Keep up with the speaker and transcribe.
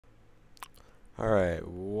Alright,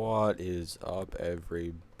 what is up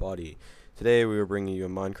everybody? Today we are bringing you a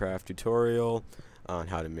Minecraft tutorial on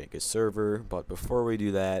how to make a server, but before we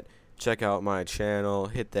do that, check out my channel,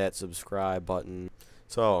 hit that subscribe button.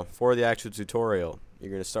 So, for the actual tutorial, you're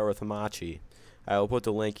going to start with Hamachi. I will put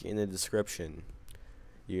the link in the description.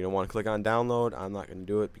 You're going to want to click on download. I'm not going to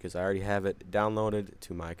do it because I already have it downloaded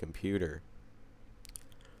to my computer.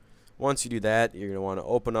 Once you do that, you're going to want to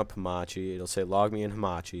open up Hamachi. It'll say log me in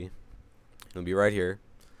Hamachi. It'll be right here.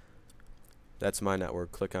 That's my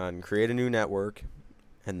network. Click on create a new network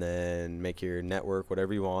and then make your network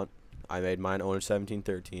whatever you want. I made mine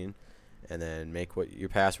owner1713 and then make what your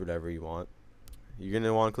password whatever you want. You're going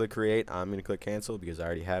to want to click create. I'm going to click cancel because I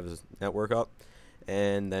already have this network up,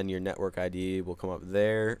 and then your network ID will come up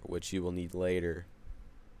there, which you will need later.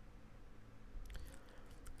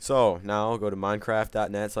 So now go to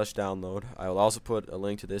minecraft.net/download. I will also put a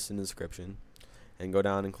link to this in the description. And go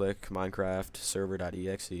down and click Minecraft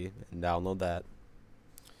server.exe and download that.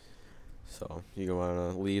 So you're going to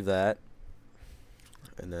want to leave that,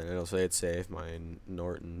 and then it'll say it's safe. My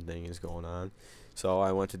Norton thing is going on. So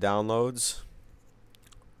I went to downloads,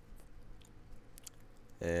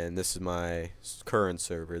 and this is my current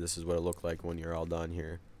server. This is what it looked like when you're all done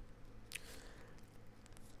here.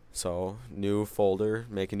 So new folder,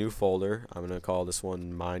 make a new folder. I'm going to call this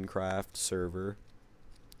one Minecraft server.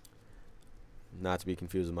 Not to be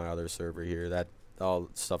confused with my other server here. That all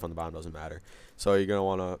stuff on the bottom doesn't matter. So you're going to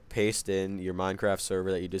want to paste in your Minecraft server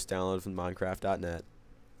that you just downloaded from Minecraft.net.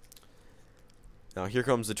 Now here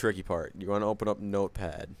comes the tricky part. You're going to open up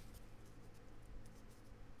Notepad.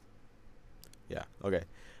 Yeah, okay.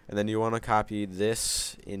 And then you want to copy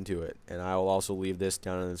this into it. And I will also leave this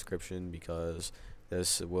down in the description because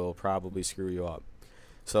this will probably screw you up.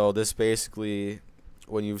 So this basically,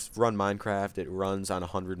 when you run Minecraft, it runs on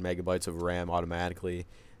 100 megabytes of RAM automatically,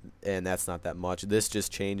 and that's not that much. This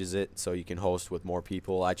just changes it so you can host with more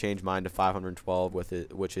people. I changed mine to 512 with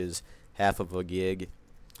it, which is half of a gig,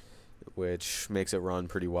 which makes it run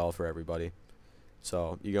pretty well for everybody.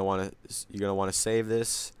 So you're gonna want to save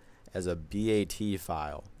this as a BAT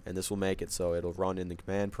file, and this will make it so it'll run in the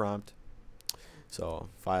command prompt. So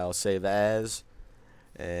file save as,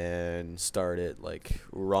 and start it like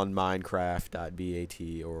run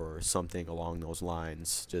minecraft.bat or something along those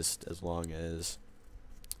lines, just as long as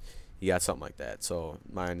you got something like that. So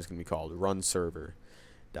mine is going to be called run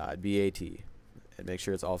server.bat, and make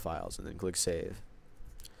sure it's all files, and then click save.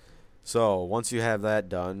 So once you have that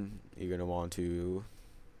done, you're going to want to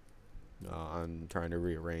I'm trying to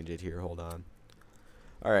rearrange it here, hold on.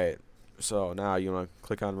 Alright, so now you want to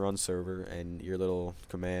click on run server and your little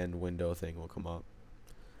command window thing will come up.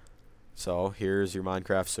 So here's your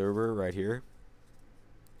Minecraft server right here.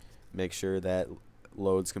 Make sure that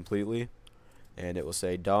loads completely, and it will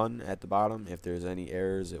say done at the bottom. If there's any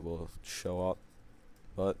errors, it will show up,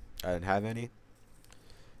 but I didn't have any.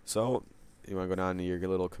 So you want to go down to your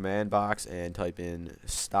little command box and type in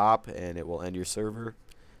stop, and it will end your server.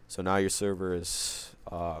 So now your server is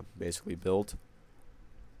basically built.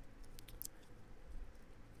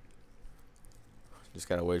 Just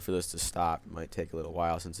gotta wait for this to stop. It might take a little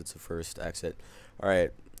while since it's the first exit.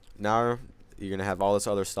 Alright, now you're gonna have all this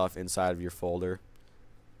other stuff inside of your folder.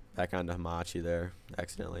 Back onto Hamachi there,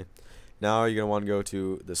 accidentally. Now you're gonna want to go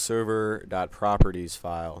to the server.properties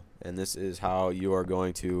file, and this is how you are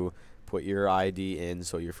going to put your ID in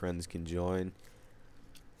so your friends can join.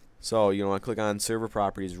 So you want to click on server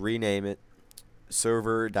properties, rename it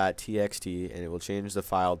server.txt, and it will change the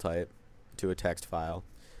file type to a text file.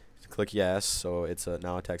 Click yes, so it's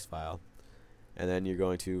now a text file, and then you're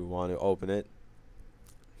going to want to open it.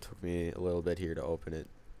 Took me a little bit here to open it.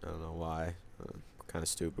 I don't know why. I'm kind of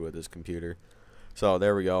stupid with this computer. So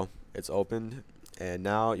there we go. It's opened, and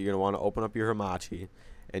now you're going to want to open up your Hamachi,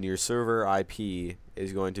 and your server IP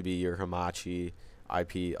is going to be your Hamachi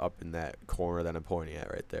IP up in that corner that I'm pointing at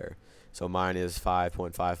right there. So mine is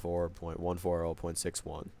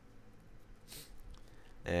 5.54.140.61.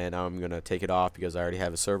 And I'm going to take it off because I already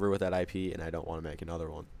have a server with that IP and I don't want to make another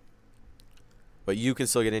one. But you can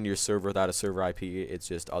still get into your server without a server IP, it's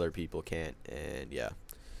just other people can't, and yeah.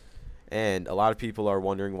 And a lot of people are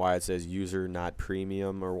wondering why it says user not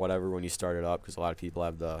premium or whatever when you start it up, because a lot of people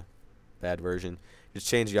have the bad version. Just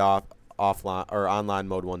change the offline or online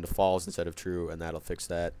mode 1 to false instead of true, and that'll fix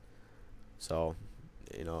that. So,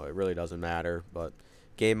 you know, it really doesn't matter, but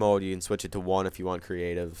game mode you can switch it to 1 if you want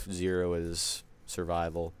creative, 0 is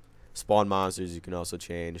survival. Spawn monsters you can also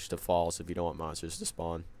change to false if you don't want monsters to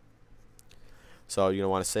spawn. So you're going to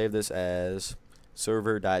want to save this as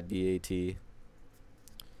server.bat,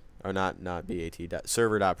 or not bat,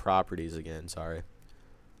 server.properties again, sorry.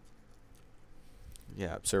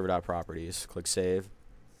 yeah, server.properties. Click save,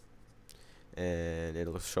 and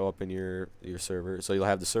it'll show up in your server. So you'll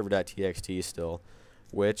have the server.txt still,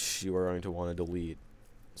 which you are going to want to delete.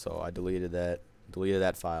 So I deleted that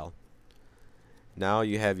file. Now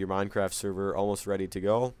you have your Minecraft server almost ready to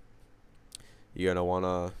go. You're gonna want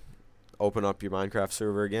to open up your Minecraft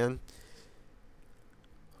server again.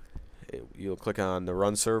 You'll click on the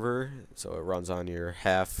run server, so it runs on your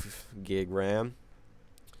half gig RAM.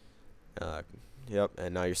 Yep,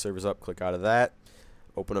 and now your server's up. Click out of that,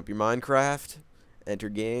 open up your Minecraft, enter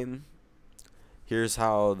game. Here's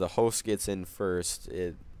how the host gets in first.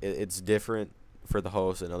 It's different for the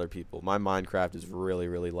host and other people. My Minecraft is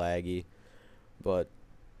really laggy, but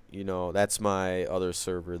you know, that's my other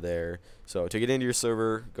server there. So to get into your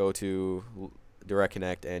server, go to direct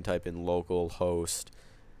connect and type in localhost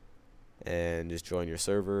and just join your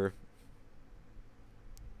server,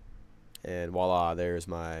 and voila, there's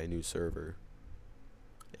my new server.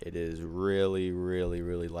 It is really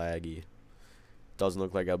laggy. Doesn't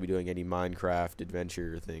look like I'll be doing any Minecraft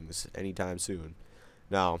adventure things anytime soon.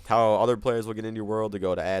 Now, how other players will get into your world, to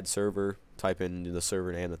go to add server, type in the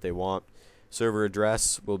server name that they want. Server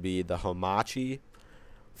address will be the Hamachi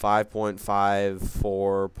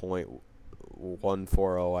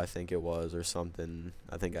 5.54.140, I think it was, or something.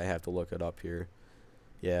 I think I have to look it up here.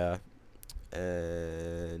 Yeah,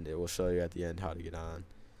 and it will show you at the end how to get on.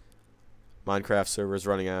 Minecraft server is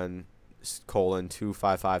running on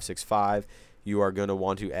 :25565. You are going to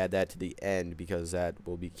want to add that to the end because that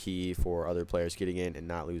will be key for other players getting in and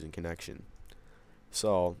not losing connection.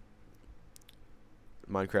 So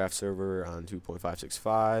Minecraft server on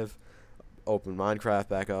 2.565. Open Minecraft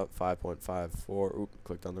back up, 5.54. Oop,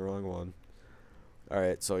 clicked on the wrong one.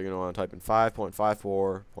 Alright, so you're going to want to type in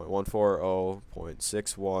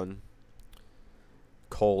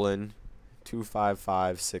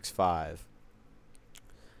 5.54.140.61:25565.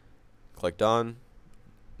 Click done.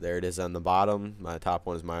 There it is on the bottom. My top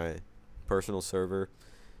one is my personal server.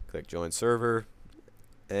 Click join server,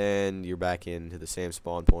 and you're back into the same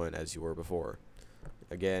spawn point as you were before.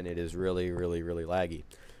 Again, it is really laggy.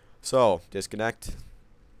 So disconnect,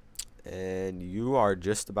 and you are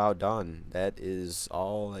just about done. That is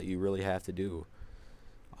all that you really have to do.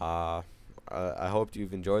 I hope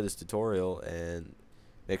you've enjoyed this tutorial, and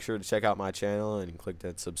make sure to check out my channel and click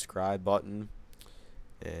that subscribe button.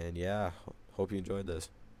 And yeah, hope you enjoyed this.